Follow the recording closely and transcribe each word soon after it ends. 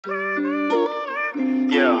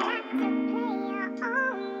Yeah,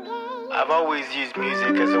 I've always used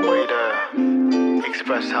music as a way to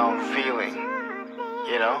express how I'm feeling,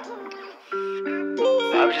 you know?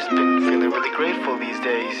 I've just been feeling really grateful these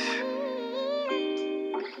days.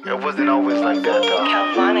 It wasn't always like that though.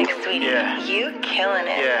 Kalvonix, sweetie, Yeah. you killing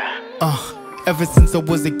it. Yeah. Ever since I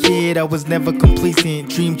was a kid, I was never complacent.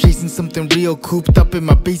 Dream chasing something real, cooped up in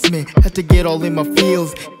my basement. Had to get all in my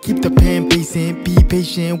feels, keep the pen pacing. Be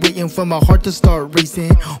patient, waiting for my heart to start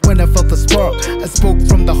racing. When I felt the spark, I spoke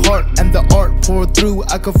from the heart, and the art poured through.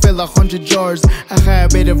 I could fill 100 jars. A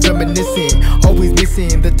habit of reminiscing, always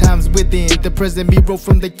missing the times within. The present me wrote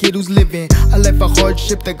from the kid who's living a life of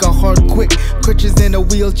hardship that got hard quick. Crutches in a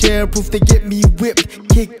wheelchair, proof to get me whipped.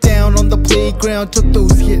 Kicked down on the playground, took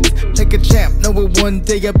those hits like a champ. Knowing one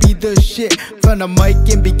day I'd be the shit. Found a mic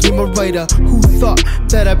and became a writer. Who thought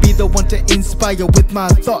that I'd be the one to inspire with my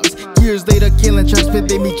thoughts? Years later, killing tracks with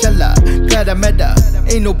Amiccella. Glad I met her.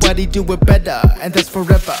 Ain't nobody do it better, and that's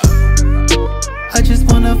forever. I just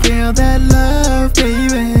wanna feel that love,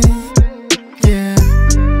 baby. Yeah.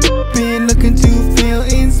 Been looking to feel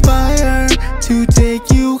inspired, to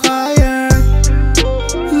take you higher.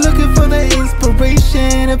 Looking for the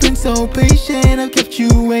inspiration. I've been so patient, I've kept you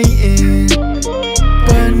waiting.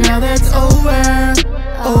 But now that's over.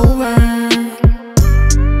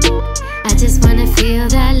 I just wanna feel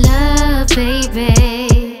that love,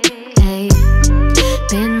 baby. Hey.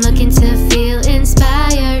 Been looking to feel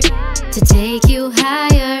inspired, to take you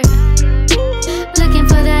higher. Looking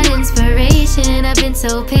for that inspiration. I've been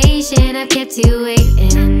so patient, I've kept you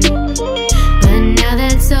waiting. But now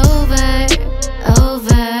that's over.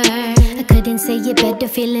 I couldn't say it better,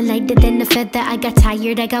 feeling lighter than a feather. I got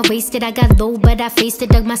tired, I got wasted, I got low, but I faced it.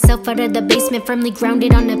 Dug myself out of the basement, firmly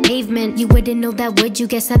grounded on the pavement. You wouldn't know that, would you?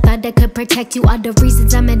 Guess I thought I could protect you. All the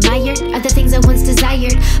reasons I'm admired are the things I once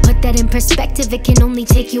desired. Put that in perspective, it can only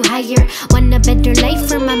take you higher. Want a better life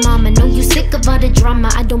for my mama. Know you sick of all the drama.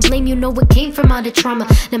 I don't blame you, know it came from all the trauma.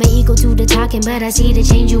 Now my ego do the talking, but I see the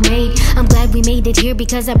change you made. I'm glad we made it here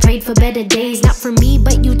because I prayed for better days. Not for me,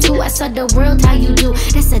 but you too. I saw the world how you do.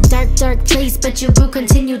 That's a dark place, but you will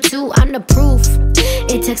continue to. I'm the proof.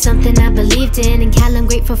 It took something I believed in, and Cal, I'm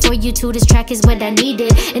grateful for you too. This track is what I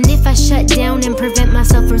needed. And if I shut down and prevent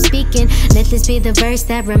myself from speaking, let this be the verse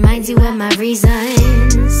that reminds you of my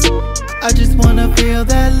reasons. I just wanna feel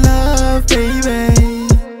that love, baby.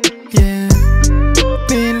 Yeah.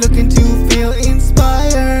 Been looking to feel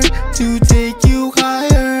inspired, to take you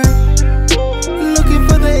higher. Looking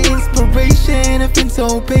for the inspiration. I've been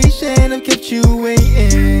so patient, I've kept you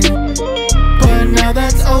waiting. But now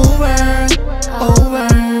that's over.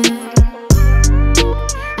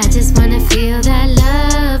 I just wanna feel that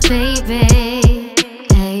love, baby.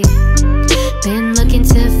 Hey. Been looking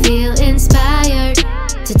to feel inspired,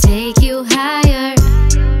 to take you higher.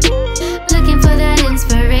 Looking for that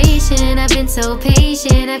inspiration. I've been so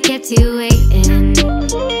patient, I've kept you waiting.